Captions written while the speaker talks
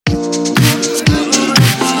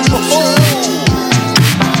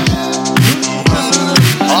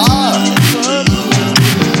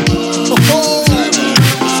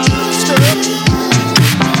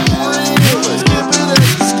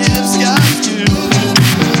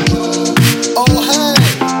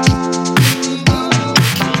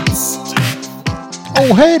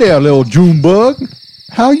Oh, hey there, little Junebug.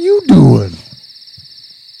 How you doing?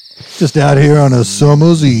 Just out here on a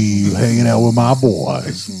summer's eve, hanging out with my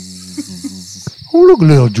boys. Oh, look,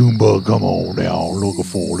 little Junebug, come on down, looking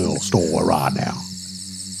for a little store right now.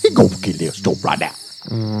 He go get a little store right now.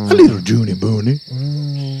 A little Junie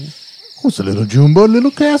Booney. What's a little Junebug,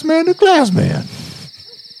 little class man, the class man?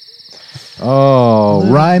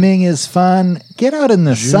 Oh, rhyming is fun. Get out in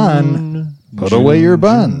the sun. Put away your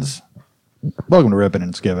buns. Welcome to Rippin'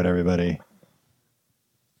 and Skip It, everybody.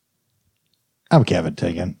 I'm Kevin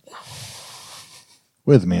Tiggin.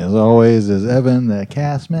 With me, as always, is Evan the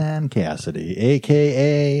Castman Cassidy,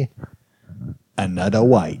 a.k.a. another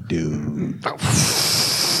white dude.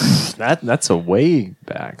 That's a way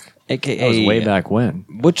back. AKA That was way back when.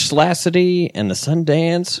 Butch Lassity and the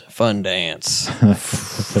Sundance Fun Dance.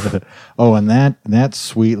 Oh, and that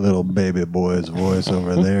sweet little baby boy's voice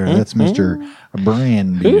over there, that's Mr.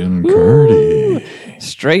 Brandon Curdy.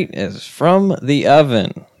 Straight as from the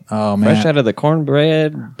oven. Oh, man. Fresh out of the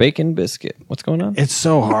cornbread bacon biscuit. What's going on? It's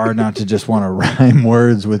so hard not to just want to rhyme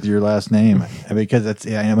words with your last name because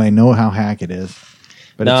I know how hack it is.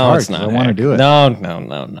 But it's hard. It's not. I want to do it.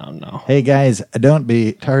 No. Hey, guys, don't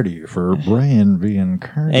be tardy for Brian being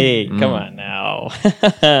Curdy. Hey, come on now.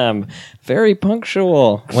 I'm very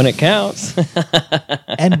punctual when it counts.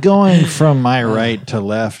 And going from my right to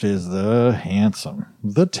left is the handsome,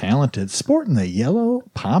 the talented, sporting the yellow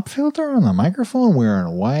pop filter on the microphone,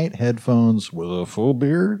 wearing white headphones with a full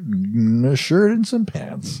beard, a shirt, and some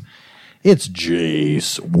pants. It's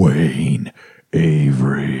Jace Wayne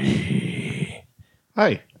Avery.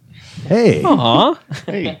 Hi. Hey. Aw.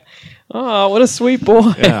 Hey. Oh, what a sweet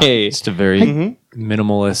boy. Yeah, just a very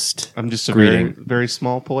minimalist. I'm just a greeting. very, very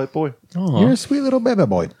small, polite boy. You're a sweet little baby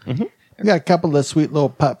boy. We got a couple of sweet little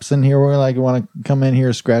pups in here. We want to come in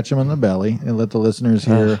here, scratch them on the belly, and let the listeners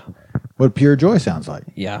hear what pure joy sounds like.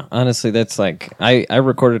 Yeah, honestly, that's like, I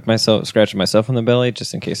recorded myself scratching myself on the belly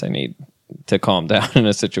just in case I need to calm down in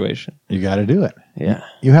a situation. You got to do it. Yeah.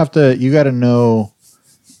 You got to know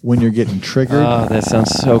when you're getting triggered. Oh, that sounds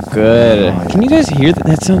so good. Can you guys hear that?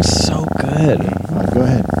 That sounds so good. Go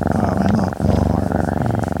ahead. Oh, man, a little harder.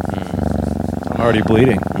 I'm already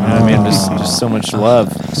bleeding. I mean, just so much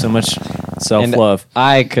love, so much self-love. And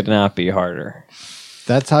I could not be harder.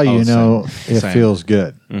 That's how you know it Same. feels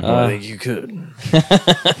good. I think you could.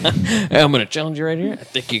 Hey, I'm going to challenge you right here. I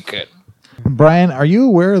think you could. Brian, are you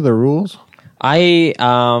aware of the rules?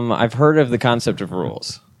 I've heard of the concept of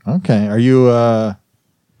rules. Okay.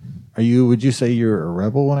 Would you say you're a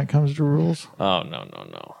rebel when it comes to rules? Oh,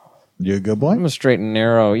 no. You a good boy? I'm a straight and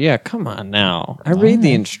narrow. Yeah, come on now. I read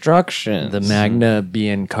the instructions. The Magna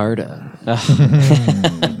Bien Carta.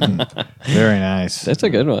 Very nice. That's a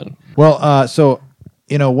good one. Well, so,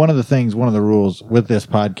 one of the rules with this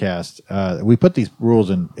podcast, we put these rules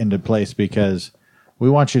into place because we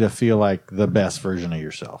want you to feel like the best version of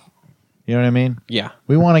yourself. You know what I mean? Yeah.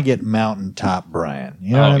 We want to get mountaintop Brian.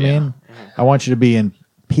 You know what I yeah. mean? I want you to be in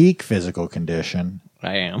peak physical condition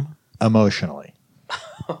I am. emotionally.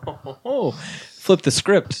 Oh, flip the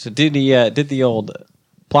script. Did the old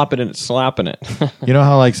plop it and slapping it. You know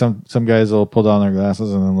how like some guys will pull down their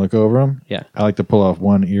glasses and then look over them? Yeah. I like to pull off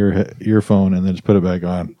one earphone and then just put it back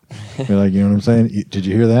on. Be like, you know what I'm saying? Did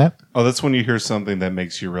you hear that? Oh, that's when you hear something that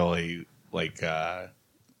makes you really,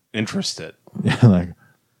 interested. Yeah, like,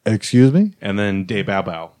 excuse me? And then De Bow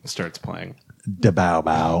Bow starts playing. Da bow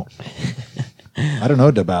bow. I don't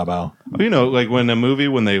know da bow bow. Oh, like when a movie,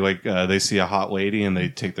 when they they see a hot lady and they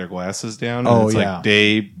take their glasses down. And it's yeah. like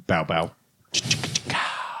De Bow Bow.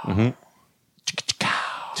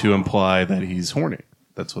 To imply that he's horny.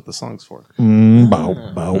 That's what the song's for.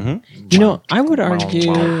 Bow bow. I would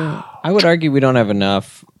argue we don't have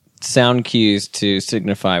enough sound cues to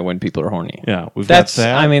signify when people are horny. Yeah, we've That's got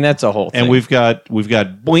that. I mean, that's a whole thing. And we've got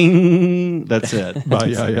boing. That's it.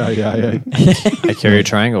 Yeah. I carry a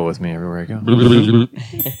triangle with me everywhere I go.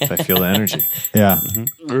 If I feel the energy. Yeah.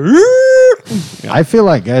 I feel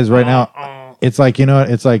like, guys, right now, it's like,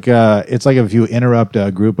 it's like if you interrupt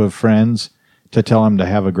a group of friends to tell them to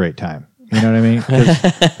have a great time. You know what I mean?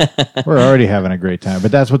 'Cause we're already having a great time.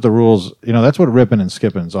 But that's what the rules, that's what ripping and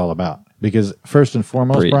skipping is all about. Because first and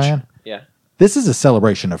foremost, Preach. Brian, Yeah. this is a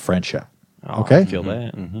celebration of friendship. Oh, Okay? I feel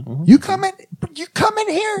that. You come in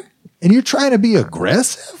here and you're trying to be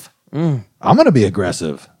aggressive. I'm going to be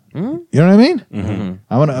aggressive. You know what I mean?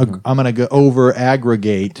 I'm gonna go over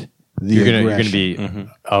aggregate the You're aggression. gonna be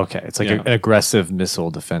okay. It's like an aggressive missile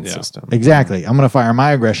defense system. Exactly. I'm going to fire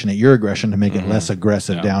my aggression at your aggression to make it less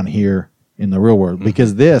aggressive down here in the real world,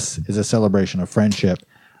 because this is a celebration of friendship.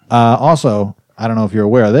 Also, I don't know if you're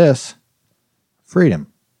aware of this. Freedom.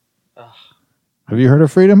 Have you heard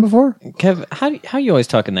of freedom before? Kev, how you always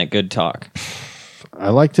talking that good talk? I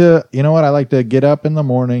like to, you know what? I like to get up in the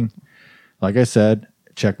morning, like I said,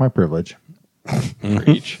 check my privilege,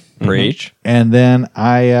 Preach. and then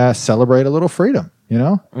I celebrate a little freedom, you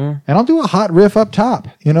know? And I'll do a hot riff up top,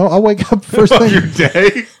 you know? I'll wake up first thing, Your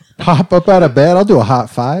day. pop up out of bed. I'll do a hot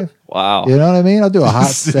 5. Wow. You know what I mean? I'll do a hot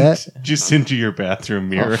set. Just into your bathroom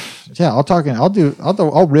mirror. Yeah,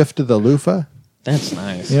 I'll riff to the loofah. That's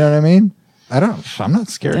nice. You know what I mean? I'm not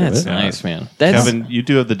scared That's of it. nice, man. That's Kevin, you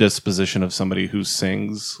do have the disposition of somebody who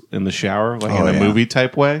sings in the shower, like in a yeah. movie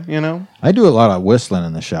type way, you know? I do a lot of whistling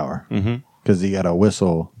in the shower because you got to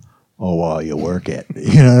whistle while you work it.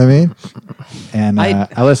 You know what I mean? And I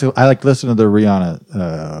like to listen to the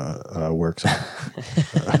Rihanna work song.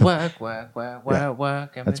 Work, work, work, work,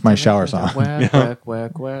 work. That's my shower song. Work,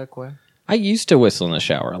 work, work, work. I used to whistle in the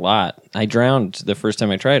shower a lot. I drowned the first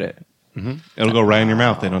time I tried it. It'll go right in your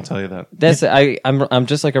mouth. They don't tell you that. That's I'm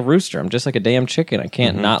just like a rooster. I'm just like a damn chicken. I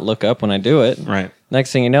can't not look up when I do it. Right.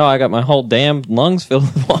 Next thing you know, I got my whole damn lungs filled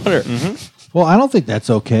with water. Well, I don't think that's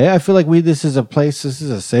okay. I feel like this is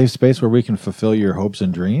a safe space where we can fulfill your hopes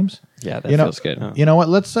and dreams. Yeah, that You know- feels good. You know what?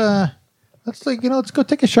 Let's go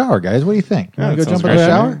take a shower, guys. What do you think? You Yeah, want to that go sounds jump in the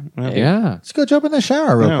great. shower? Yeah. Let's go jump in the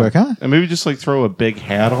shower real Yeah. quick, huh? And maybe just like throw a big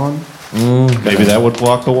hat on. Maybe that would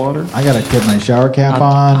block the water. I gotta get my shower cap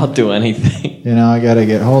I'll on. do anything. You know, I gotta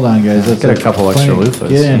get. Hold on, guys. Let's Get a couple extra loofahs.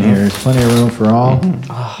 Get in here. There's plenty of room for all.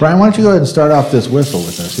 Brian, why don't you go ahead and start off this whistle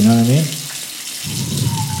with us? You know what I mean?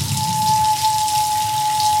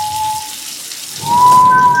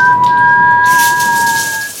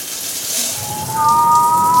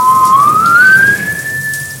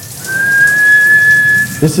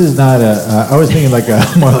 This is not I was thinking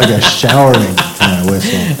more like a showering kind of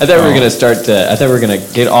whistle. I thought we were gonna start. I thought we were gonna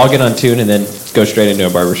get on tune and then go straight into a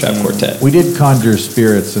barbershop quartet. We did conjure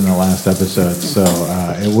spirits in the last episode, so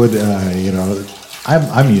it would,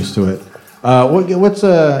 I'm used to it.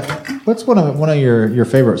 What's one of your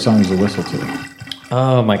favorite songs to whistle to?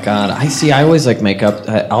 Oh my god! I always like make up.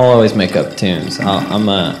 I'll always make up tunes. I'm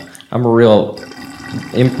a real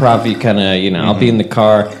improv-y kind of. You know, I'll be in the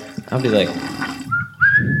car. I'll be like.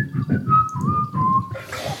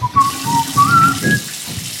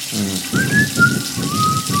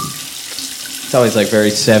 It's always like very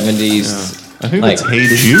 70s. I think Like- that's Hey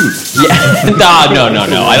Jude. Yeah. No.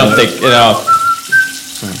 I don't think,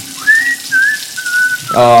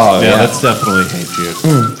 Oh, Yeah, yeah. that's definitely Hey Jude.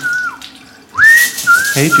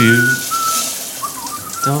 Hey Jude.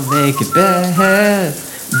 Don't make it bad.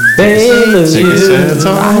 Baby, Take a sad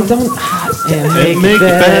song. I don't And make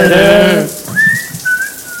it better.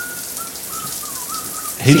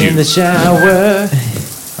 Hey In the Jude. shower.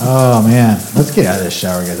 Oh man, let's get out of this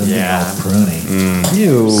shower, guys. I'm Yeah. getting all pruny.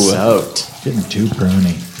 You. Soaked. Getting too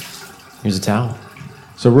pruny. Here's a towel.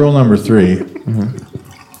 So rule number 3,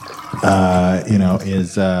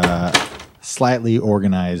 is slightly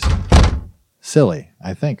organized, silly.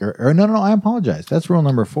 I think, or no, I apologize. That's rule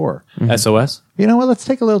number 4. SOS. You know what? Let's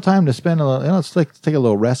take a little time to spend let's take a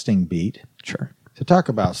little resting beat Sure. to talk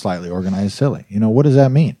about slightly organized, silly. You know, what does that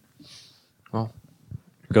mean?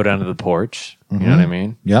 Go down to the porch. You know what I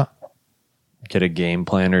mean? Yeah. Get a game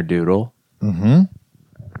plan or doodle. Mm-hmm.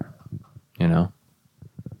 You know?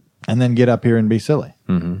 And then get up here and be silly.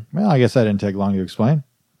 Mm-hmm. Well, I guess that didn't take long to explain.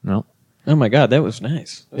 No. Oh my god, that was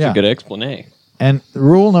nice. That was Yeah. a good explanation. And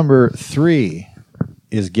rule number 3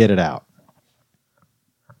 is get it out.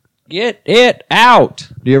 Get it out.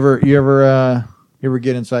 Do you ever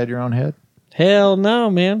get inside your own head? Hell no,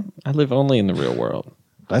 man. I live only in the real world.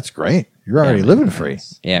 That's great. You're already living free.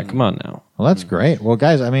 Yeah, come on now. Well, that's great. Well,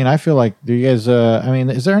 guys, I mean, I feel like, do you guys,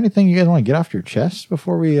 is there anything you guys want to get off your chest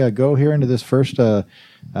before we go here into this first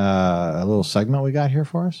little segment we got here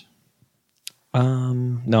for us?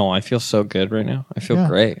 No, I feel so good right now. I feel Yeah.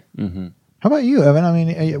 great. How about you, Evan? I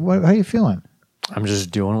mean, how are you feeling? I'm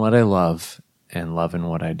just doing what I love and loving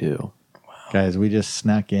what I do. Guys, we just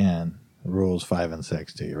snuck in rules 5 and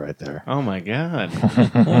 6 to you right there. Oh my God.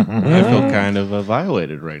 I feel kind of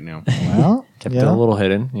violated right now. Well, Kept you it a know, little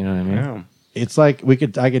hidden. You know what I mean? Yeah. it's like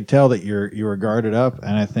I could tell that you were guarded up,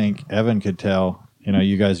 and I think Evan could tell. You know,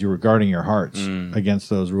 you were guarding your hearts against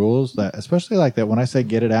those rules. That, especially like that. When I say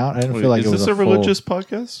get it out, I didn't feel like Is it was this a full- religious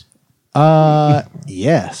podcast?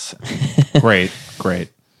 Yes. Great.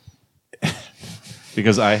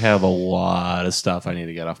 Because I have a lot of stuff I need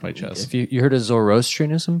to get off my chest. If you heard of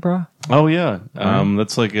Zoroastrianism, bro? Oh yeah,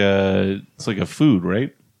 that's like it's like a food,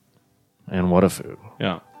 right? And what a food.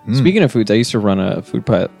 Yeah. Speaking of foods, I used to run a food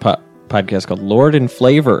podcast called Lord and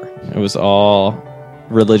Flavor. It was all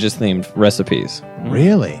religious themed recipes.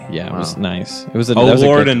 Really? Yeah, it was nice. It was a Oh, that was a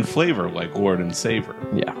Lord good- and flavor, like Lord and Savor.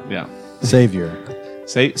 yeah. Yeah. Savior.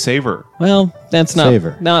 Savor. Well, that's not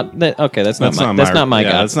Savor. not that. Okay, that's not my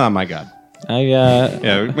yeah, god. That's not my god.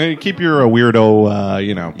 Yeah, Maybe keep your weirdo,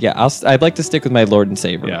 I'd like to stick with my Lord and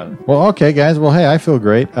Savior. Yeah. Well, okay, guys. Well, hey, I feel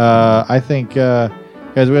great. I think,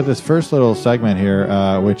 guys, we have this first little segment here,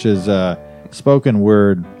 which is spoken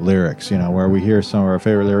word lyrics, where we hear some of our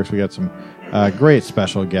favorite lyrics. We got some great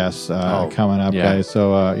special guests coming up, yeah. guys.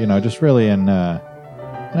 So, just really enjoy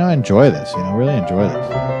this, really enjoy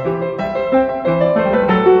this.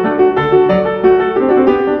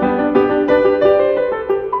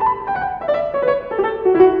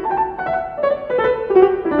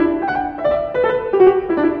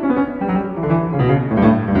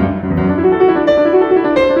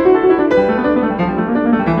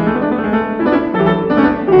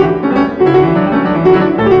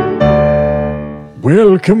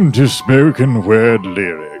 Welcome to Spoken Word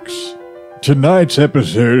Lyrics. Tonight's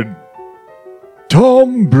episode,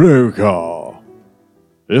 Tom Brokaw.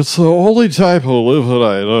 It's the only type of living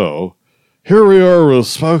I know. Here we are with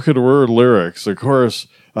Spoken Word Lyrics. Of course,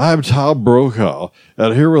 I'm Tom Brokaw,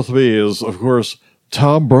 and here with me is, of course,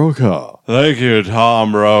 Tom Brokaw. Thank you,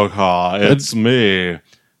 Tom Brokaw. It's me,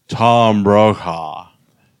 Tom Brokaw.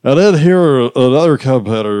 And then here, another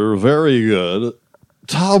competitor, very good,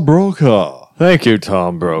 Tom Brokaw. Thank you,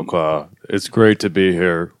 Tom Brokaw. It's great to be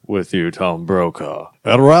here with you, Tom Brokaw.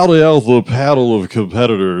 And rounding out the panel of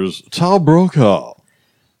competitors, Tom Brokaw.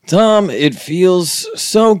 Tom, it feels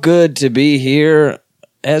so good to be here,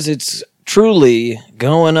 as it's truly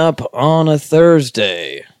going up on a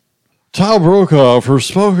Thursday. Tom Brokaw, for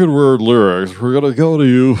spoken word lyrics, we're going to go to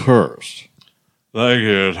you first. Thank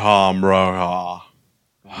you, Tom Brokaw.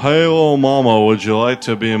 Hey, little mama, would you like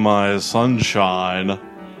to be my sunshine?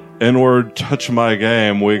 Inward, touch my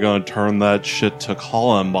game, we gonna turn that shit to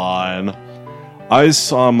Columbine.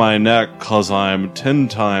 Ice on my neck, cause I'm 10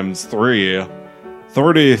 times 3.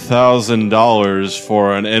 $30,000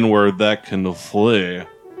 for an inward that can flee.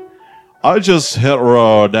 I just hit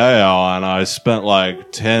Rodeo and I spent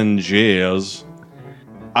like 10 G's.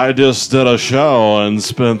 I just did a show and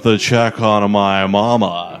spent the check on my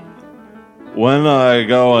mama. When I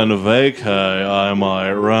go and vacay, I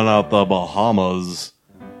might rent out the Bahamas.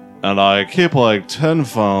 And I keep like 10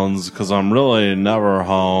 phones because I'm really never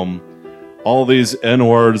home. All these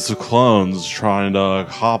N-words clones trying to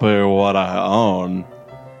copy what I own.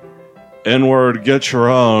 N-word, get your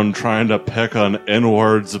own, trying to pick on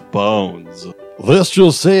N-word's bones. This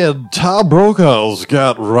just said Tom Brokaw's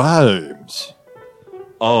got rhymes.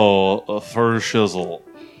 Oh, for shizzle.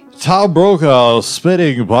 Tom Brokaw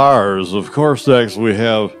spitting bars. Of course, next we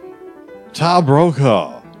have Tom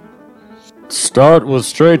Brokaw. Start with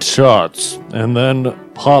straight shots, and then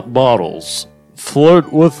pop bottles.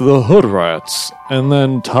 Flirt with the hood rats, and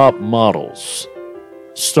then top models.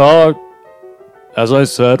 Start, as I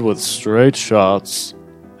said, with straight shots,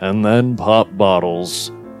 and then pop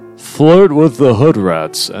bottles. Flirt with the hood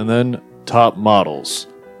rats, and then top models.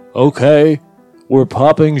 Okay, we're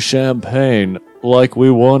popping champagne like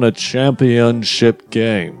we won a championship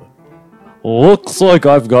game. Looks like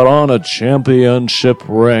I've got on a championship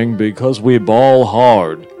ring because we ball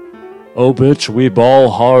hard. Oh bitch, we ball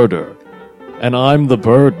harder. And I'm the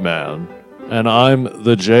Birdman. And I'm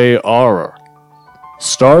the JR.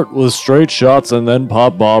 Start with straight shots and then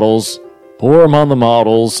pop bottles. Pour 'em on the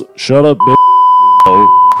models. Shut up, bitch.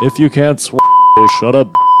 If you can't shut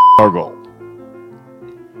up, gargle.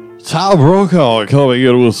 Tom Brokaw coming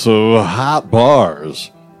in with some hot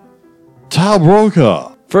bars. Tom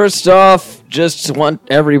Brokaw. First off, just want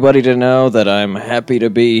everybody to know that I'm happy to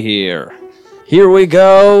be here. Here we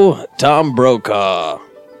go, Tom Brokaw.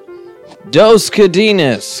 Dos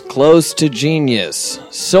Cadenas, close to genius.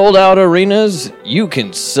 Sold out arenas, you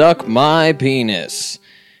can suck my penis.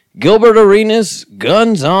 Gilbert Arenas,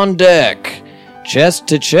 guns on deck. Chest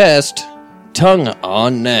to chest, tongue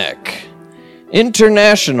on neck.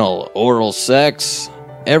 International oral sex.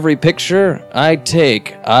 Every picture I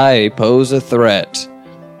take, I pose a threat.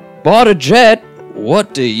 Bought a jet,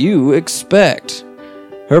 what do you expect?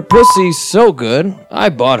 Her pussy's so good, I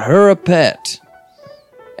bought her a pet.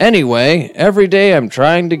 Anyway, every day I'm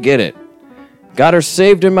trying to get it. Got her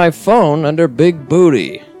saved in my phone under Big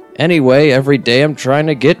Booty. Anyway, every day I'm trying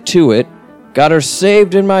to get to it. Got her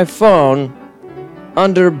saved in my phone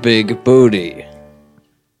under Big Booty.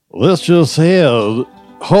 This just said,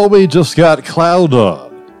 homie just got clowned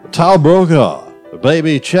on. Tom Brokaw.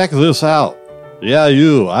 Baby, check this out. Yeah,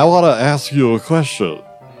 you. I want to ask you a question.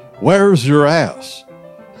 Where's your ass?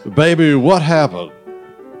 Baby, what happened?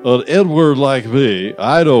 An N-word like me,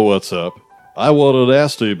 I know what's up. I want a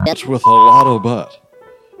nasty bitch with a lot of butt.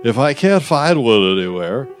 If I can't find one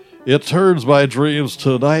anywhere, it turns my dreams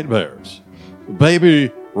to nightmares.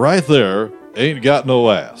 Baby, right there, ain't got no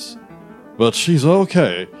ass. But she's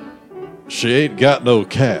okay. She ain't got no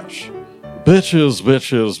cash. Bitches,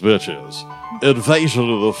 bitches, bitches. Invasion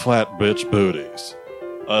of the flat bitch booties.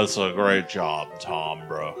 That's a great job, Tom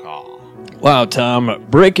Brokaw. Wow, Tom.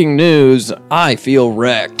 Breaking news. I feel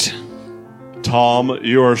wrecked. Tom,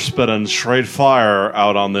 you are spitting straight fire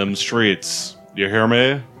out on them streets. You hear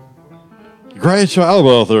me? Great job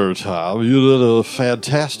out there, Tom. You did a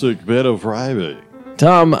fantastic bit of rhyming.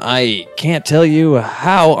 Tom, I can't tell you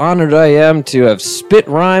how honored I am to have spit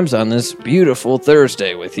rhymes on this beautiful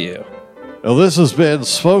Thursday with you. Now, this has been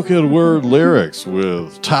Spoken Word Lyrics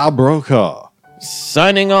with Tom Brokaw.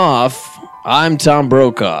 Signing off, I'm Tom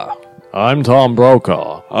Brokaw. I'm Tom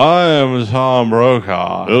Brokaw. I am Tom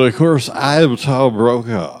Brokaw. And of course, I'm Tom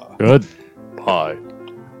Brokaw. Goodbye.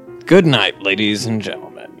 Good night, ladies and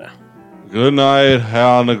gentlemen. Good night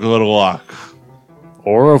and good luck.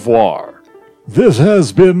 Au revoir. This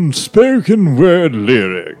has been Spoken Word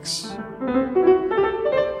Lyrics.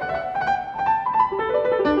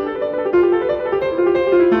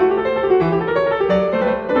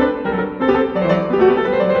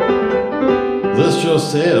 This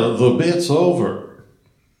just in, the bit's over.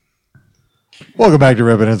 Welcome back to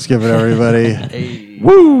Rippin' and Skippin', everybody.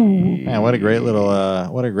 Woo! Man, what a great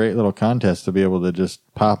little contest to be able to just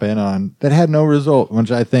pop in on that had no result, which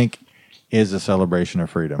I think is a celebration of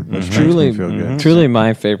freedom. Which makes me feel good. Truly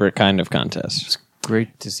my favorite kind of contest.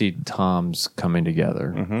 Great to see Tom's coming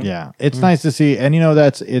together. Yeah, it's nice to see, and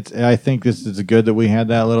I think this is good that we had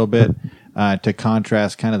that little bit to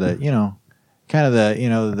contrast kind of the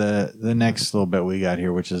next little bit we got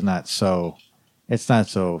here, which is not so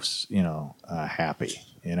happy.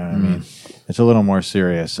 You know what I mean? It's a little more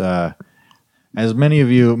serious. As many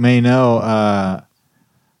of you may know,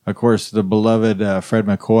 of course, the beloved Fred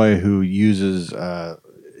McCoy, who uses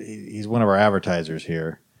he's one of our advertisers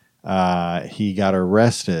here. He got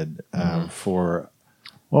arrested for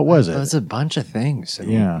what was it? It was a bunch of things. I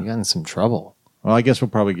mean, Yeah. he got in some trouble. Well, I guess we'll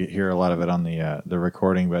probably hear a lot of it on the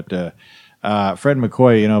recording, but Fred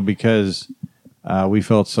McCoy, because we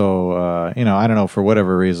felt so, I don't know, for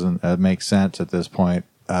whatever reason, it makes sense at this point.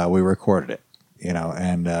 We recorded it,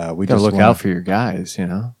 and we Got to just look out for your guys, You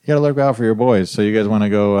got to look out for your boys. So you guys want to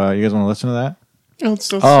go? You guys want to listen to that?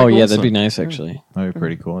 Oh, yeah, that'd be nice, actually. That'd be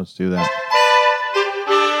pretty cool. Let's do that.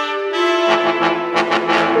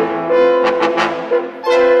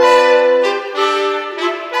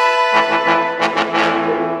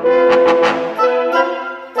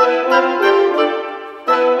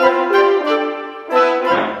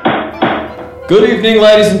 Good evening,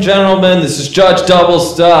 ladies and gentlemen. This is Judge Double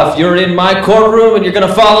Stuff. You're in my courtroom and you're going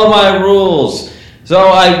to follow my rules. So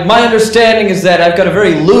my understanding is that I've got a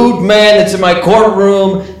very lewd man that's in my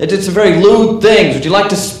courtroom that did some very lewd things. Would you like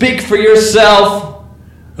to speak for yourself?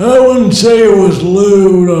 I wouldn't say it was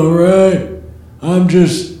lewd, all right? I'm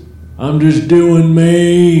just doing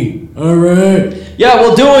me, all right? Yeah,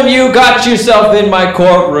 well, doing you got yourself in my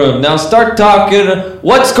courtroom. Now start talking.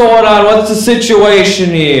 What's going on? What's the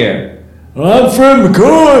situation here? Well, I'm Fred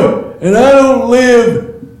McCoy, and I don't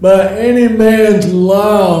live by any man's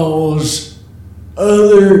laws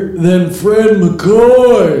other than Fred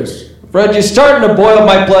McCoy's. Fred, you're starting to boil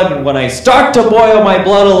my blood, and when I start to boil my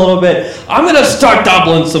blood a little bit, I'm gonna start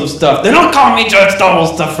doubling some stuff. They don't call me Judge Double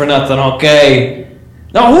Stuff for nothing, okay?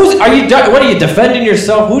 Now, what are you defending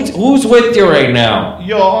yourself? Who's with you right now?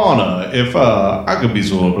 Your Honor, if I could be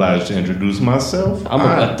so obliged to introduce myself. I'm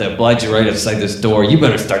about to oblige you right outside this door. You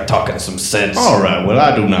better start talking some sense. All right, well,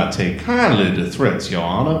 I do not take kindly to threats, Your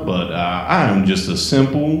Honor, but I am just a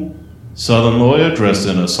simple Southern lawyer dressed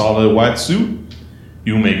in a solid white suit.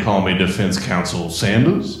 You may call me Defense Counsel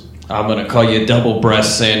Sanders. I'm gonna call you Double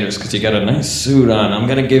Breast Sanders because you got a nice suit on. I'm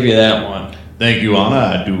gonna give you that one. Thank you, Honor.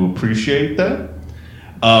 I do appreciate that.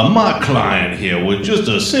 My client here was just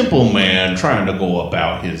a simple man trying to go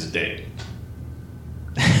about his day.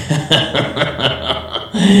 I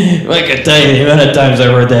can tell you the amount of times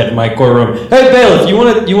I've heard that in my courtroom. Hey, bailiff, you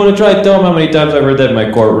wanna try to tell him how many times I've heard that in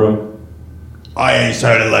my courtroom? I ain't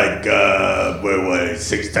started like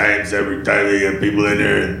 6 times every time they get people in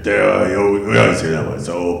there, and we always hear that one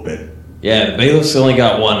so open. Yeah, the bailiff's only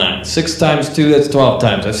got one on. 6 times 2, that's 12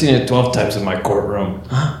 times. I've seen it 12 times in my courtroom.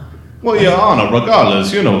 Well, Your Honor,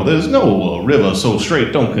 regardless, there's no river so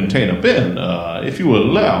straight don't contain a bend. If you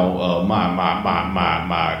allow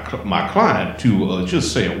my client to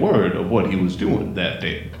just say a word of what he was doing that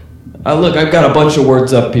day. Look, I've got a bunch of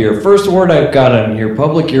words up here. First word I've got on here,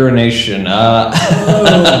 public urination. Yeah,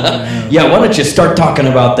 why don't you start talking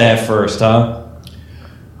about that first, huh?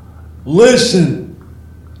 Listen,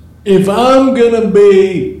 if I'm gonna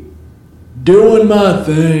be doing my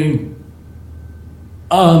thing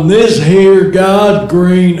on this here God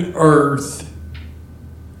green earth,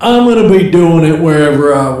 I'm gonna be doing it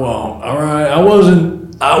wherever I want. All right, I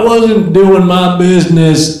wasn't doing my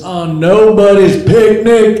business on nobody's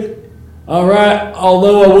picnic. All right,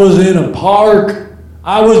 although I was in a park,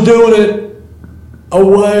 I was doing it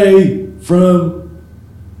away from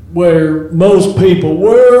where most people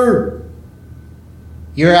were.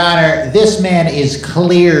 Your Honor, this man is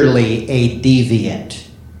clearly a deviant.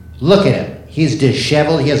 Look at him. He's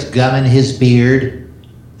disheveled. He has gum in his beard.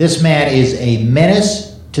 This man is a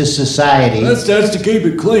menace to society. That's to keep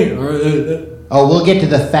it clean. All right? Oh, we'll get to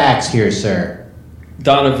the facts here, sir.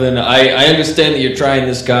 Donovan, I understand that you're trying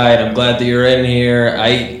this guy, and I'm glad that you're in here.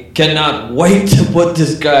 I cannot wait to put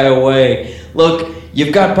this guy away. Look,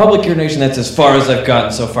 you've got public urination. That's as far as I've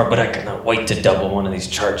gotten so far, but I cannot wait to double one of these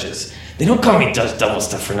charges. They don't call me Judge Double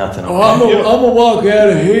Stuff for nothing. Okay? I'm gonna walk out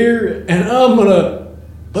of here, and I'm gonna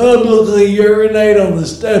publicly urinate on the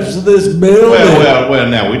steps of this building. Well,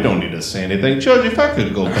 now we don't need to say anything. Judge, if I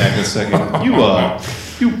could go back a second.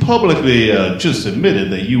 You publicly just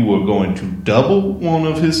admitted that you were going to double one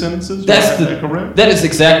of his sentences. That's correct? That is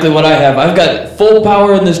exactly what I have. I've got full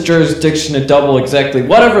power in this jurisdiction to double exactly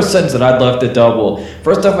whatever sentence that I'd love to double.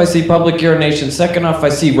 First off, I see public urination. Second off, I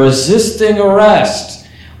see resisting arrest.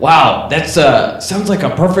 Wow, that's sounds like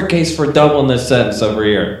a perfect case for doubling this sentence over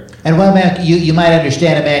here. And well, man, you might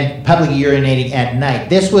understand a man publicly urinating at night.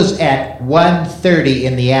 This was at 1:30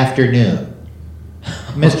 in the afternoon.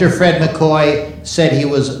 Mr. Fred McCoy said he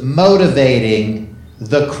was motivating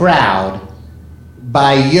the crowd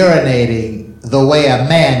by urinating the way a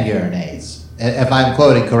man urinates, if I'm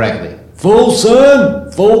quoting correctly. Full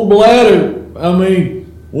sun, full bladder. I mean,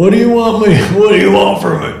 what do you want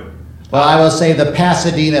from me? Well, I will say the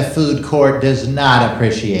Pasadena Food Court does not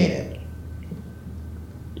appreciate it.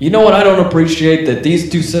 You know what I don't appreciate? That these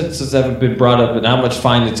two sentences haven't been brought up and how much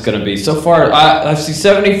fine it's going to be. So far, I see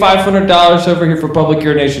 $7,500 over here for public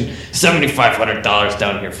urination, $7,500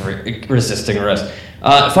 down here for resisting arrest.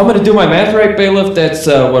 If I'm going to do my math right, bailiff, that's,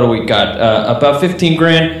 what do we got? About 15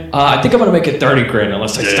 grand. I think I'm going to make it 30 grand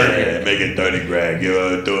unless I start here. Yeah, make it 30 grand. Give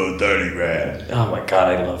her 30 grand. Oh my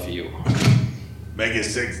God, I love you. Make it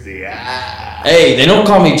 60. Hey, they don't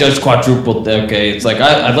call me Judge Quadruple, okay? It's like,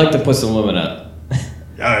 I'd like to put some limit up.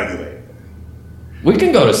 We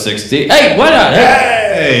can go to 60. Hey, why not?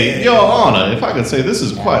 Hey, Your Honor, if I could say, this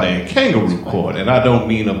is quite a kangaroo court, and I don't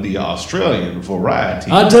mean of the Australian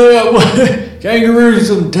variety. I tell you what,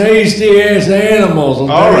 kangaroos are some tasty ass animals.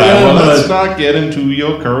 All right, well, let's not get into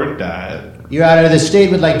your current diet. Your Honor, the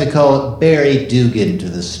state would like to call Barry Dugan to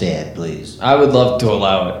the stand, please. I would love to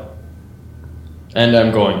allow it. And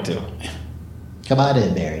I'm going to. Come on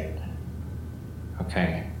in, Barry.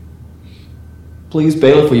 Okay. Please,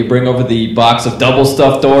 bailiff, will you bring over the box of double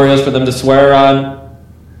stuffed Oreos for them to swear on?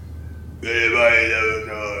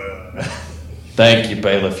 Thank you,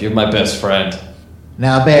 bailiff. You're my best friend.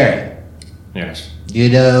 Now, Barry, Yes. you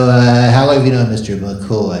know, how long have you known Mr.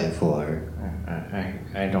 McCoy for?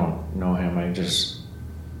 I don't know him. I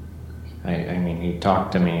mean, he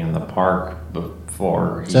talked to me in the park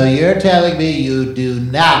before. So you're telling me you do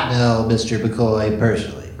not know Mr. McCoy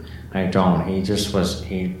personally? I don't. He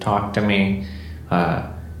talked to me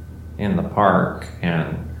in the park,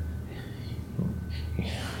 and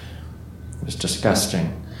it was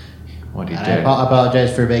disgusting what he I did.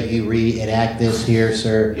 apologize for making you reenact this here,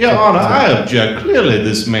 sir. Your Honor, I object. Clearly,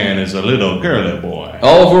 this man is a little girly boy.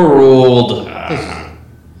 Overruled.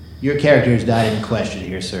 Your character is not in question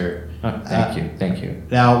here, sir. Thank you.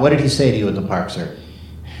 Now, what did he say to you in the park, sir?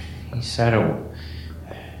 He said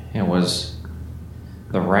it was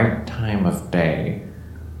the right time of day.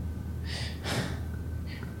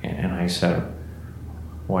 And I said,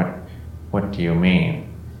 what do you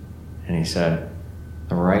mean? And he said,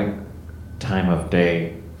 the right time of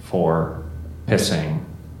day for pissing.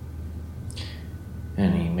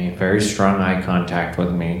 And he made very strong eye contact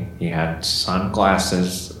with me. He had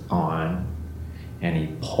sunglasses on, and he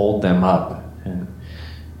pulled them up and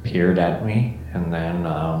peered at me. And then,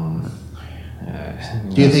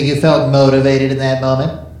 Do you think you felt motivated in that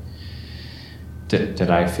moment? Did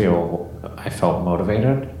I felt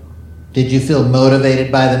motivated? Did you feel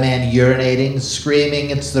motivated by the man urinating, screaming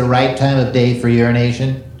it's the right time of day for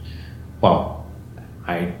urination? Well,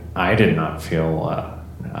 I did not feel,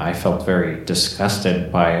 I felt very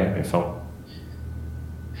disgusted by it.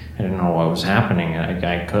 didn't know what was happening.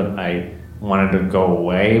 I wanted to go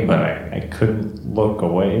away, but I couldn't look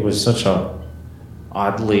away. It was such a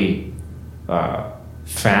oddly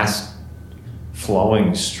fast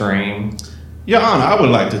flowing stream. Your Honor, I would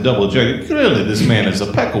like to double check. Clearly, this man is a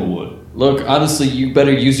Peckerwood. Look, honestly, you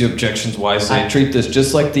better use your objections wisely. Treat this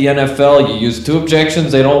just like the NFL. You use 2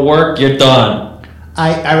 objections, they don't work, you're done.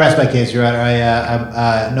 I rest my case, Your Honor.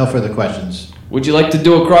 I no further questions. Would you like to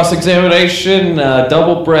do a cross-examination?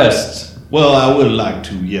 Double breast. Well, I would like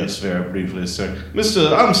to, yes, very briefly, sir.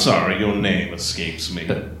 I'm sorry, your name escapes me.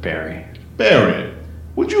 Barry. Barry,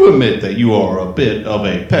 would you admit that you are a bit of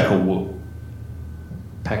a Peckerwood?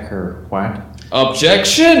 Pecker what?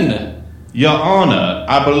 Objection! Your Honor,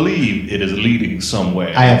 I believe it is leading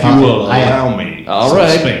somewhere. I If you will allow me All some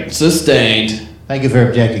right, space. sustained. Thank you for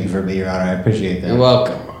objecting for me, Your Honor. I appreciate that. You're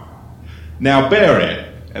welcome. Now, Barry,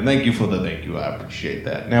 and thank you for the thank you, I appreciate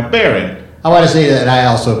that. Now, Barry, I want to say that I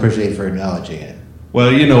also appreciate for acknowledging it.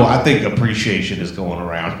 well, I think appreciation is going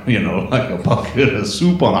around, like a bucket of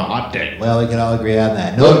soup on a hot day. Well, we can all agree on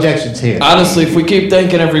that. No objections here. Honestly, if we keep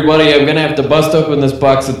thanking everybody, I'm gonna have to bust open this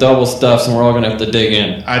box of double stuffs and we're all gonna have to dig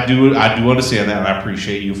in. I do understand that, and I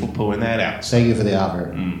appreciate you for pulling that out. Thank you for the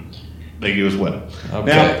offer. Thank you as well. Okay.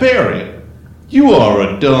 Now, Barry, you are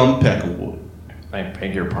a dumb Peckerwood. I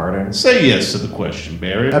beg your pardon? Say yes to the question,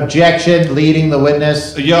 Barry. Objection, leading the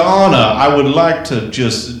witness. Your Honor, I would like to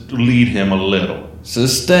just lead him a little.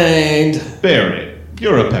 Sustained. Barry,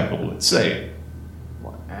 you're a Peckerwood. Say it.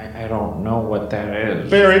 I don't know what that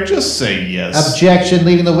is. Barry, just say yes. Objection,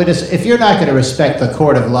 leading the witness. If you're not going to respect the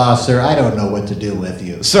court of law, sir, I don't know what to do with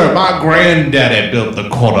you. Sir, my granddaddy built the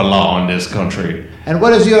court of law in this country. And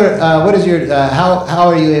how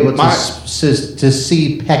are you able to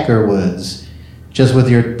see Peckerwoods just with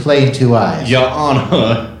your plain 2 eyes? Your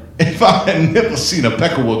Honor, if I had never seen a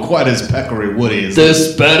Peckerwood quite as Peckery Wood is.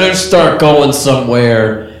 This better start going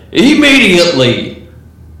somewhere immediately.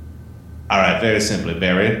 All right, very simply,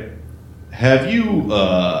 Barry. Have you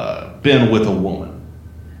been with a woman?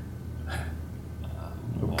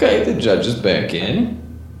 Okay, the judge is back in.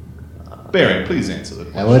 Barry, please answer the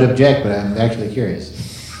question. I would object, but I'm actually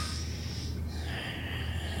curious.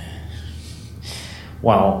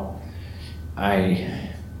 Well, I'll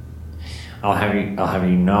have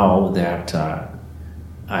you know that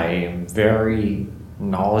I am very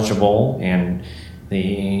knowledgeable in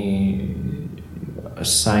the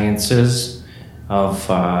sciences of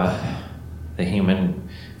the human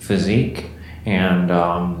physique, and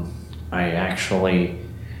I actually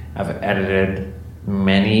have edited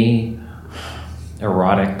many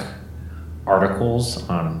erotic articles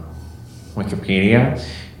on Wikipedia,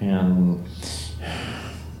 and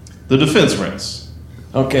The defense rests.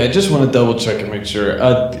 Okay, I just want to double check and make sure.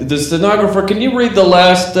 The stenographer, can you read the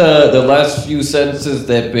last few sentences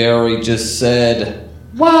that Barry just said?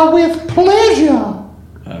 Why, with pleasure.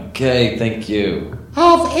 Okay, thank you.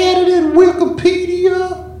 I've edited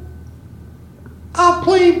Wikipedia. I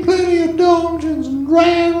played plenty of Dungeons and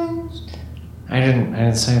Dragons. I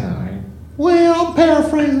didn't say that. Well, I'm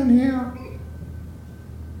paraphrasing here.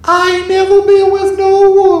 I ain't never been with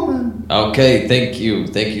no woman. Okay, thank you.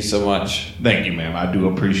 Thank you so much. Thank you, ma'am. I do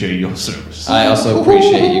appreciate your service. I also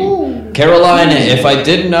appreciate you. Carolina, if I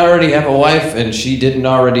didn't already have a wife and she didn't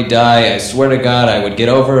already die, I swear to God I would get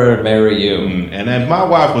over her and marry you. And if my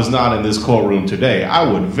wife was not in this courtroom today, I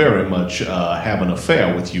would very much have an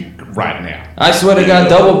affair with you right now. I swear to God,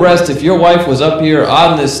 double breast, if your wife was up here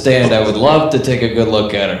on this stand, I would love to take a good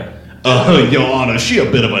look at her. Your Honor, she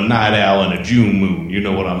a bit of a night owl and a June moon. You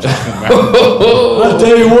know what I'm talking about. I'll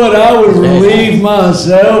tell you what, I would relieve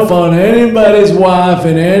myself on anybody's wife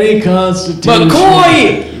in any constitution.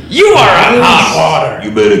 McCoy, you are on hot water.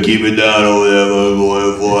 You better keep it down over there,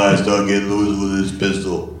 boy, before I start getting loose with this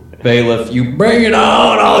pistol. Bailiff, you Bring it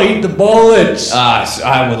on, I'll eat the bullets.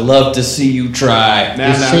 I would love to see you try.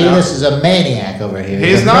 You see, this is a maniac over here.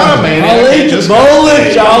 He's not a maniac. I'll He eat the just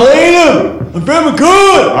bullets, I'll eat them. I'm very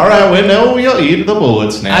good. All right, we know you'll eat the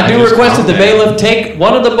bullets now. I do Just request that calm the down. bailiff take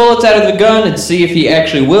one of the bullets out of the gun and see if he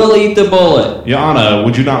actually will eat the bullet. Your Honor,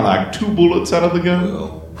 would you not like 2 bullets out of the gun?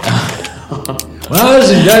 Well,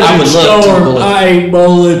 listen, I would Desert love to Storm, bullet. I eat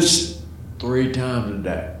bullets 3 times a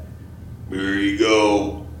day. Here you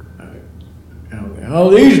go. Oh,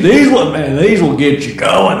 these will get you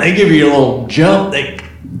going. They give you a little jump.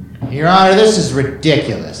 Your Honor, this is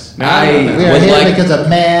ridiculous. I We are would here like, because a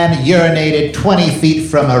man urinated 20 feet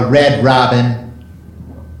from a red robin.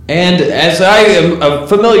 and as I am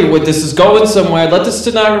familiar with this is going somewhere, let the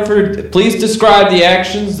stenographer please describe the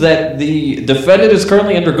actions that the defendant is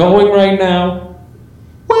currently undergoing right now.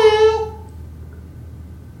 Well,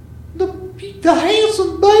 the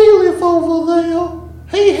handsome bailiff over there.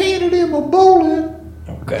 He handed him a bullet,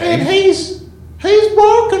 and Okay. he's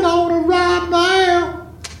working on it right now,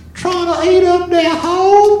 trying to eat up that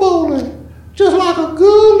whole bullet, just like a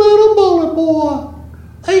good little bullet boy.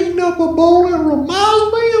 Eating up a bullet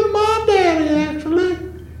reminds me of my daddy, actually.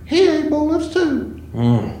 He ate bullets too.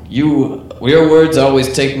 Your words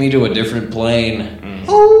always take me to a different plane.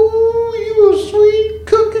 Oh, you a sweet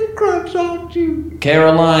cookie crunch, aren't you?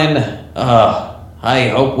 Caroline, I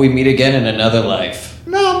hope we meet again in another life.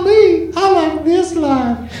 Not me. I like this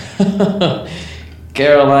life.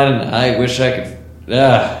 Caroline, I wish I could.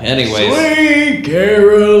 Anyways. Sweet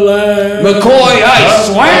Caroline. McCoy, I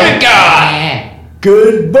swear to God!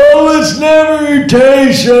 Good bullets never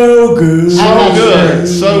taste so good. So good,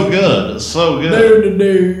 so good, so good.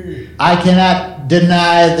 Do-do-do. I cannot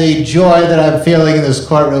deny the joy that I'm feeling in this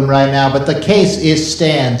courtroom right now, but the case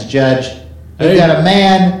stands, Judge. We've Hey. got a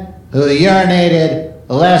man who urinated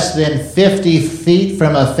less than 50 feet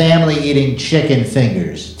from a family eating chicken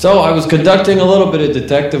fingers. So I was conducting a little bit of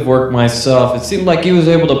detective work myself. It seemed like he was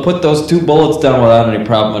able to put those 2 bullets down without any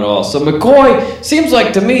problem at all. So McCoy, seems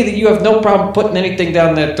like to me that you have no problem putting anything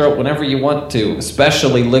down that throat whenever you want to,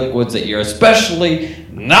 especially liquids that you're especially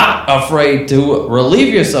not afraid to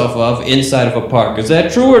relieve yourself of inside of a park. Is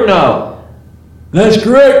that true or no? That's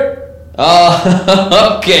correct.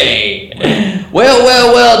 Okay.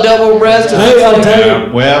 Well, double breast. Hey, I'll tell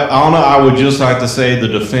you. Well, Honor, I would just like to say the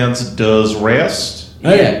defense does rest.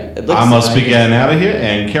 Yeah, it looks I must like be getting out of here.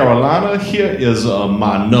 And Carolina, here is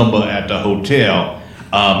my number at the hotel.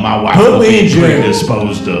 My wife Put will me be in jail.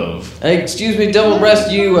 disposed of. Hey, excuse me, double breast.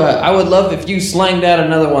 I would love if you slanged out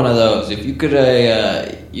another one of those. If you could,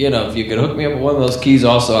 if you could hook me up with one of those keys,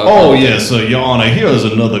 also. Oh, yes, sir, Your Honor. Here's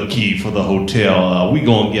another key for the hotel. We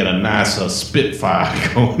gonna get a nicer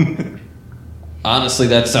Spitfire going. Honestly,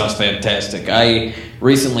 that sounds fantastic. I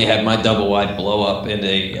recently had my double wide blow up in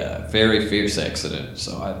a very fierce accident,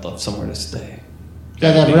 so I'd love somewhere to stay.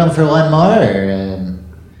 Does have room for one more? Or,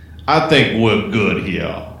 I think we're good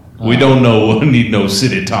here. We don't need no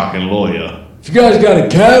city talking lawyer. If you guys got a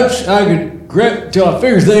couch, I could grab till I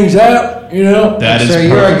figure things out, you know. That is Sir,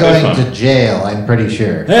 you are perfectly going fine. to jail, I'm pretty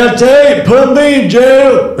sure. And I'll tell you, put me in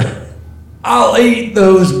jail. I'll eat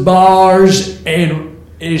those bars and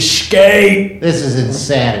escape. This is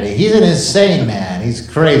insanity. He's an insane man. He's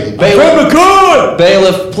crazy. Fred McCoy!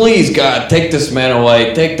 Bailiff, please, God, take this man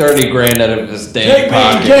away. Take 30 grand out of his damn Take me,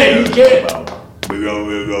 pocket. you can't. We're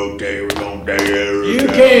gonna take it. You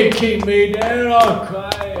can't keep me down.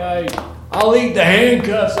 I'll eat the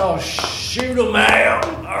handcuffs. I'll shoot them out.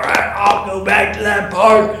 All right, I'll go back to that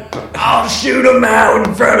park. I'll shoot them out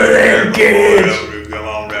in front of them kids. Come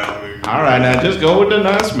on down. All right, now just go with the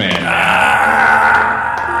nice man.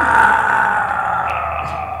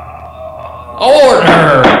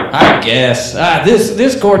 Order, I guess.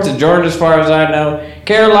 This court's adjourned as far as I know.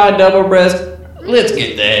 Caroline double breast, let's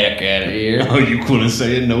get the heck out of here. Oh, you couldn't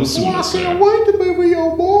say it no Well, sooner, I sir. can't wait to be with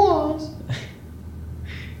your boys.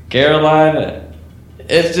 Caroline,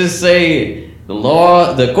 let's just say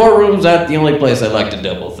the courtroom's not the only place I like to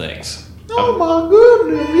double things. Oh my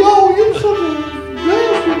goodness, yo, you such a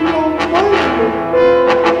nasty young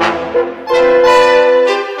man.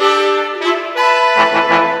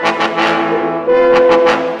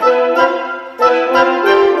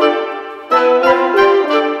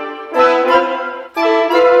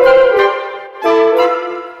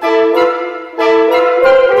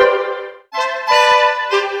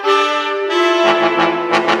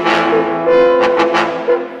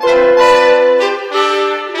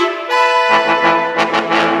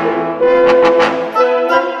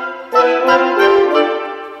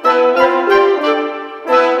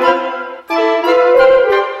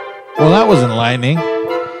 Well, that was enlightening.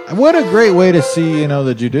 What a great way to see,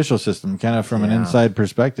 the judicial system kind of from an inside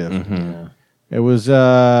perspective. It was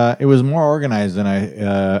more organized than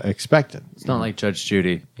I expected. It's not like Judge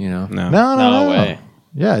Judy, No. No way.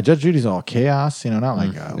 Yeah, Judge Judy's all chaos, not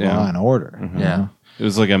like law and order. Yeah. It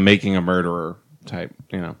was like a making a murderer type,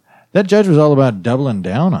 That judge was all about doubling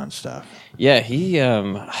down on stuff. Yeah,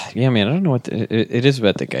 man, I don't know what it is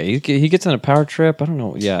about the guy. He gets on a power trip. I don't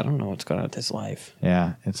know. Yeah, I don't know what's going on with his life.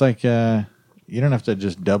 Yeah, it's like you don't have to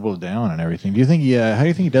just double down on everything. Do you think how do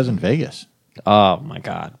you think he does in Vegas? Oh my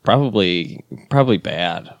God, probably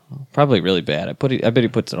bad. Probably really bad. I bet he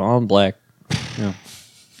puts it all in black.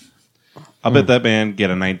 I bet that man get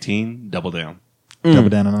a 19, double down. Double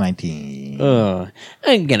down on a 19.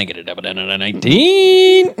 I'm gonna get a double down on a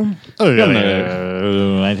 19.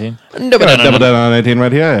 19. Double down Double on down on 19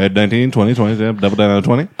 right here. 19, 20, 20, double down on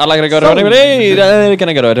 20. I like to go to 20. Can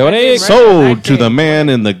I go to 20? Sold to the man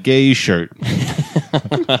in the gay shirt.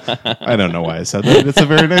 I don't know why I said that. It's a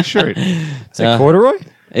very nice shirt. Is that corduroy?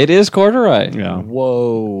 It is corduroy. Yeah.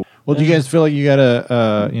 Whoa. Well, do you guys feel like you got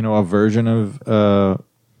a version of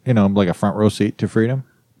like a front row seat to freedom?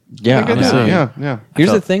 Yeah, honestly. Yeah.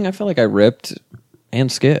 Here's the thing. I feel like I ripped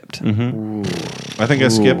and skipped. I think I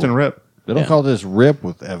skipped and ripped. They don't call this Rip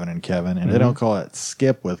with Evan and Kevin, and they don't call it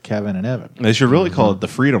Skip with Kevin and Evan. They should really call it the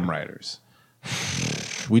Freedom Riders.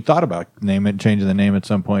 We thought about changing the name at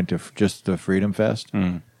some point to just the Freedom Fest.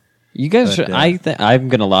 You guys should. I'm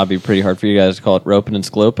going to lobby pretty hard for you guys to call it Ropin' and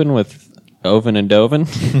Sklopin' with Oven and Dovin.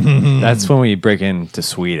 That's when we break into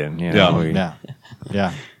Sweden. You know,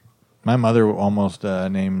 Yeah. My mother almost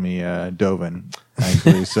named me Dovin,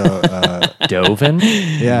 actually. So Dovin?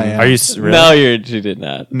 yeah. Are you really? No, she did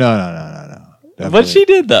not. No. But Definitely. she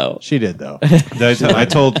did, though. She did, though. I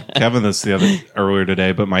told Kevin this earlier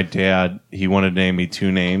today, but my dad, he wanted to name me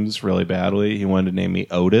two names really badly. He wanted to name me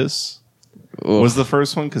Otis. Was the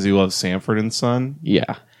first one because he loves Sanford and Son.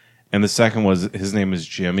 Yeah. And the second was his name is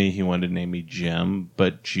Jimmy. He wanted to name me Jim,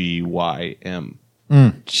 but Gym.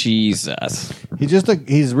 Jesus.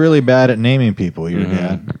 He's really bad at naming people, your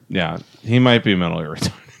dad. Yeah, he might be mentally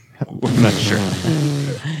retarded. I'm not sure.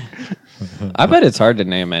 I bet it's hard to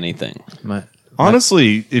name anything.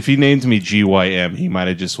 Honestly, if he named me GYM, he might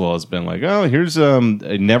have just as been like, oh, here's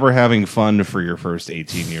never having fun for your first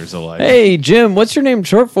 18 years of life. Hey, Jim, what's your name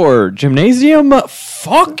short for? Gymnasium?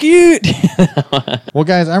 Fuck you. Well,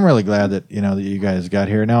 guys, I'm really glad that that you guys got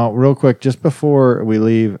here. Now, real quick, just before we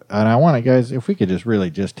leave, and I want to, guys, if we could just really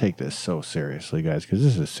just take this so seriously, guys, because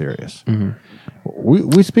this is serious.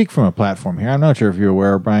 We speak from a platform here. I'm not sure if you're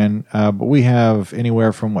aware, Brian, but we have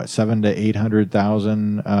anywhere from 700,000 to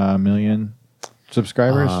 800,000 million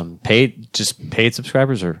subscribers. Paid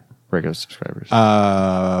subscribers or regular subscribers?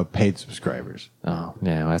 Paid subscribers. Oh,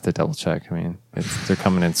 yeah, I have to double check. I mean, they're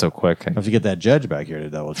coming in so quick. I have to get that judge back here to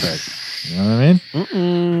double check. You know what I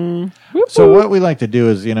mean? So what we like to do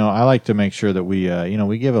is, I like to make sure that we,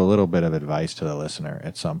 we give a little bit of advice to the listener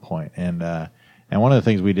at some point. And one of the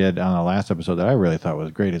things we did on the last episode that I really thought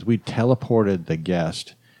was great is we teleported the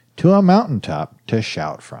guest to a mountaintop to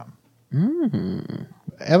shout from.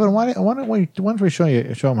 Evan, why don't we show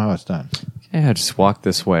them how it's done? Yeah, just walk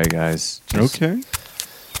this way, guys. Okay.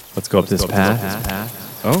 Let's go up this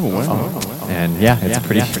path. Oh, wow. And it's a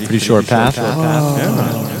pretty short path.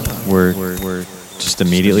 We're just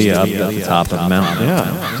immediately up at the top of the mountain.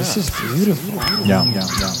 Yeah. This is beautiful. Yeah.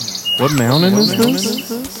 What mountain is this?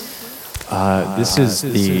 This is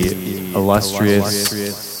the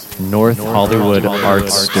illustrious North Hollywood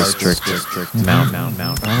Arts District Mountain.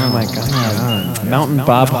 Oh, my God. Mountain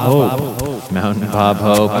Bob Hope. Mountain Bob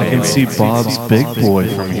Hope. I can see Bob's Big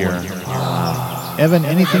Boy from here. Evan,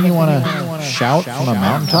 anything you want to shout from a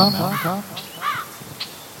mountaintop?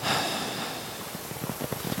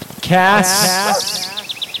 Cast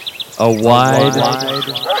a wide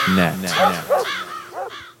net.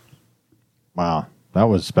 Wow, that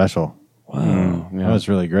was special. Wow. That was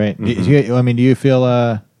really great. Do you feel,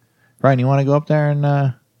 Brian, you want to go up there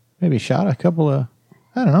and maybe shout a couple of,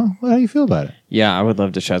 I don't know, how do you feel about it? Yeah, I would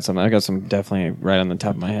love to shout something. I got some definitely right on the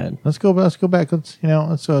top of my head. Let's go back. Let's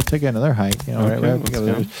take another hike. Right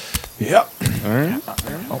together. Yep. All right.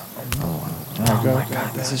 Oh my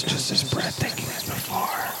God, this is just as breathtaking as before.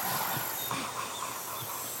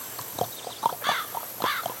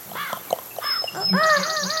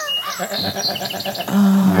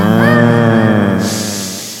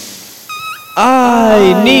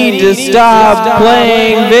 I need to stop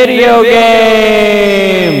playing video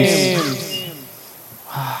games.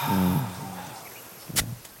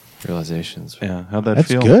 Realizations. Yeah, how'd that That's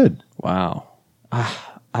feel? good. Wow.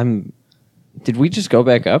 Did we just go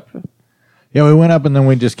back up? Yeah, we went up and then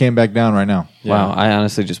we just came back down right now. Wow, I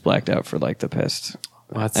honestly just blacked out for the past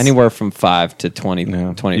That's anywhere from 5 to 20,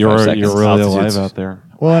 25 seconds. You're really Altitudes. alive out there.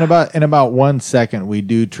 Well, in about 1 second, we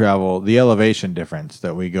do travel the elevation difference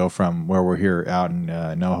that we go from where we're here out in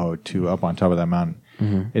NoHo to up on top of that mountain.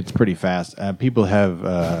 It's pretty fast. People have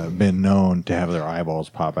been known to have their eyeballs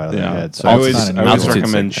pop out of their heads. So I it's always not an recommend altitude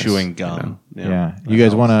sickness. chewing gum. Yeah. You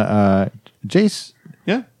guys want to, Jace,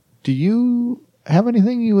 Yeah. do you have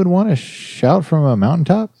anything you would want to shout from a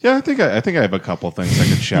mountaintop? Yeah, I think I have a couple things I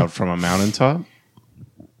could shout from a mountaintop.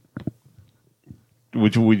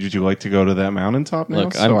 Would you like to go to that mountaintop now?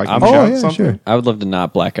 Look, so I can I'm- shout Oh, yeah, something? sure. I would love to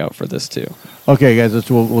not black out for this too. Okay, guys,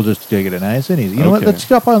 we'll just take it nice and easy. You know what? Okay. Let's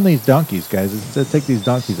jump on these donkeys, guys. Let's take these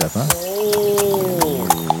donkeys up, huh?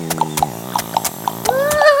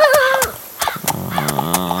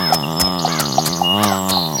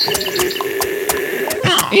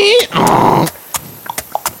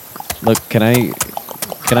 Look, can I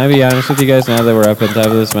Can I be honest with you guys now that we're up on top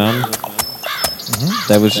of this mountain?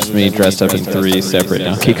 That was just me dressed up in 3 separate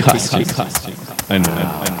donkey costumes. I knew it.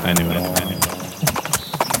 I knew it.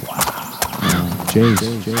 Jace.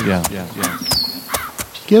 Yeah.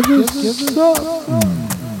 Give us some.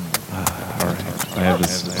 I have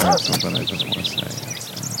something I just want to say.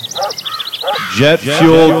 Jet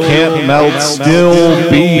fuel can't melt steel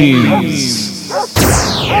beams.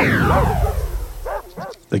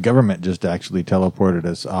 The government just actually teleported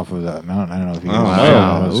us off of that mountain. I don't know if you Oh, guys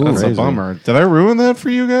wow. It was That's a crazy. bummer. Did I ruin that for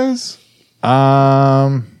you guys?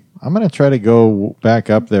 I'm gonna try to go back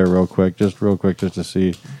up there real quick, just to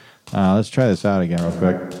see. Let's try this out again real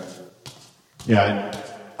quick. Yeah.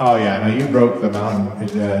 Oh yeah. No, you broke the mountain.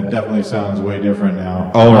 It definitely sounds way different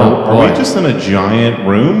now. Oh, are we just in a giant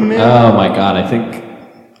room now? Oh my god, I think...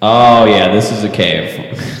 Oh yeah, this is a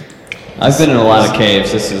cave. I've been in a lot of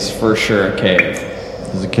caves. This is for sure a cave.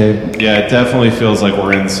 This is a cave. Yeah, it definitely feels like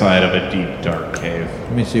we're inside of a deep, dark cave.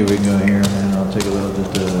 Let me see if we can go here, and then I'll take a little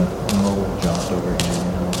jaunt over here.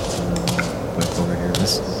 Click over here.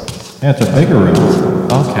 Yeah, it's a bigger room.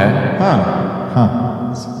 Okay.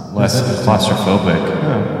 Less claustrophobic.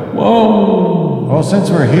 Whoa! Well, since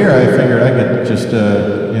we're here, I figured I could just,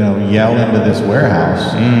 yell into this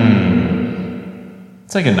warehouse.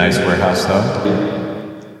 It's like a nice warehouse, though.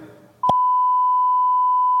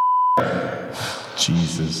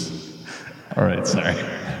 Jesus. All right, sorry.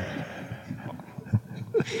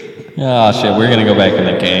 Oh shit, we're gonna go back in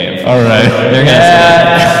the cave. All right. They're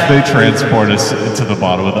gonna They transport us to the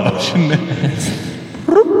bottom of the ocean.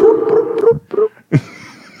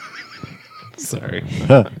 Sorry.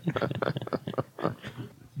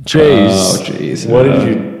 Jace. Oh, jeez. What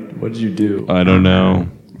did you do? I don't know.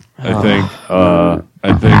 I think I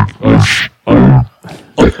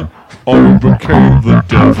became the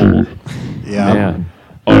devil. Yeah. Man.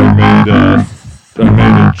 I made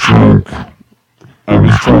a joke. I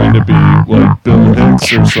was trying to be like Bill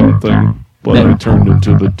Hicks or something, but I turned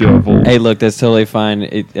into the devil. Hey, look, that's totally fine.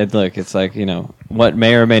 Look, it's like, what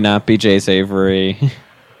may or may not be Jace Avery.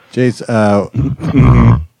 Jace,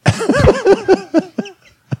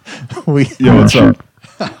 Yo, what's up?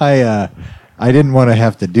 I didn't want to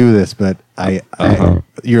have to do this, but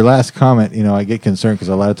your last comment, I get concerned because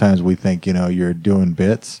a lot of times we think, you're doing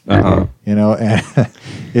bits, and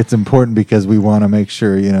it's important because we want to make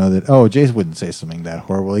sure, that, Jace wouldn't say something that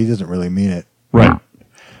horrible. He doesn't really mean it. Right.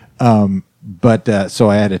 But so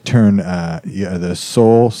I had to turn the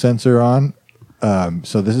soul sensor on.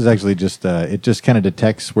 So this is actually just, it just kind of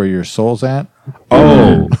detects where your soul's at.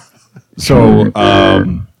 Oh, so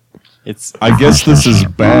It's I guess this is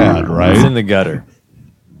bad, It's in right? the gutter.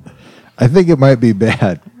 I think it might be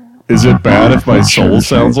bad. Is it bad if my soul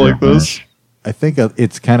sounds like this? I think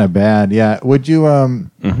it's kind of bad. Yeah. Would you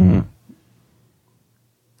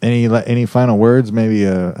any final words? Maybe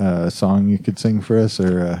a song you could sing for us,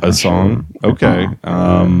 or A song? Okay.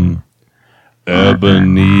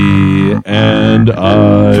 Ebony and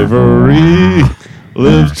ivory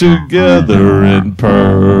live together in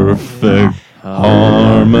perfect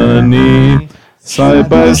harmony, side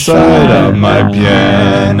by side on my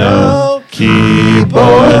piano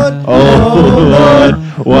keyboard. Oh Lord,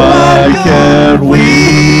 why can't we?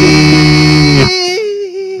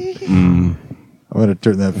 I'm gonna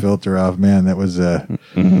turn that filter off, man. That was that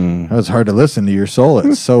was hard to listen to. Your soul,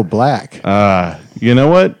 it's so black. You know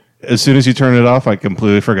what? As soon as you turn it off, I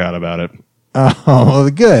completely forgot about it. Oh, well,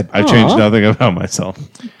 good. I changed nothing about myself.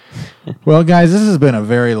 Well, guys, this has been a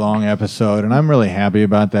very long episode, and I'm really happy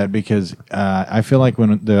about that because I feel like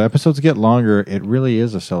when the episodes get longer, it really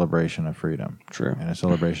is a celebration of freedom. True. And a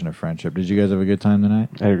celebration of friendship. Did you guys have a good time tonight?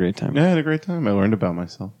 I had a great time. Yeah, I had a great time. I learned about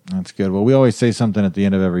myself. That's good. Well, we always say something at the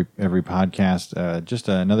end of every podcast, just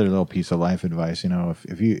another little piece of life advice.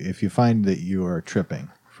 If you find that you are tripping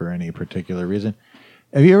for any particular reason,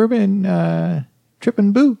 have you ever been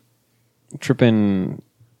tripping boo? Tripping,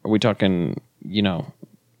 are we talking,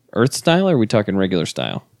 Earth style, or are we talking regular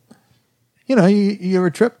style? You ever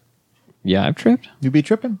trip? Yeah, I've tripped. You be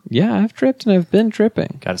tripping? Yeah, I've tripped and I've been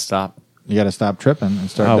tripping. Gotta stop. You got to stop tripping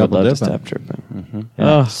and start I would double love dipping. to stop tripping.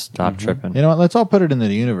 Yeah, stop tripping. You know what? Let's all put it into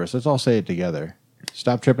the universe. Let's all say it together.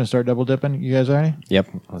 Stop tripping, start double dipping. You guys ready? Yep.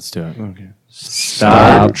 Let's do it. Okay.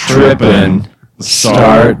 Stop tripping.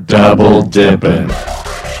 Start double dipping.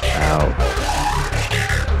 Out.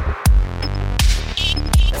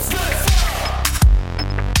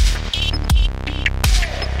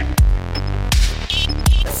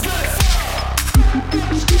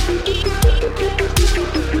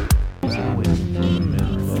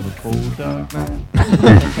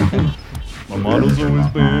 My Motto's always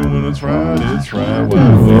been when it's right, it's right.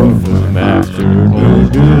 From afternoon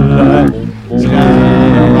delight.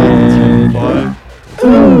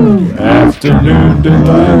 Afternoon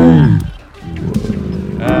delight.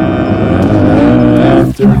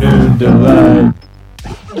 Afternoon delight.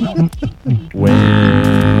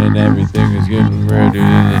 When everything is getting ready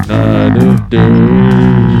in the night of day.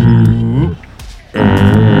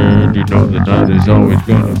 And you know the night is always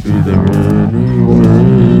gonna be there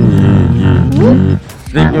anyway.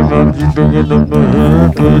 Think about you bringing up my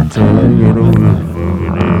appetite.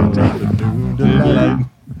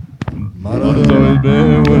 Motto's always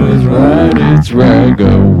been when it's right, go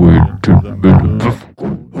wait to the middle.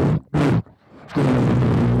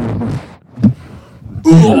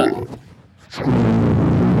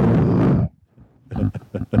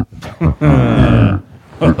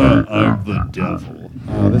 I'm the devil.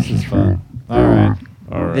 Oh, this is fun. All right.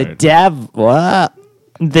 All right. The devil. What?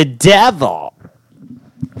 The devil.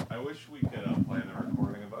 I wish we could play the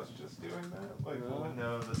recording of us just doing that. Like,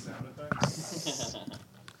 no, the sound effects.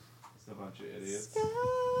 It's a bunch of idiots.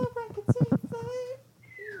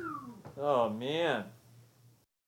 Oh man.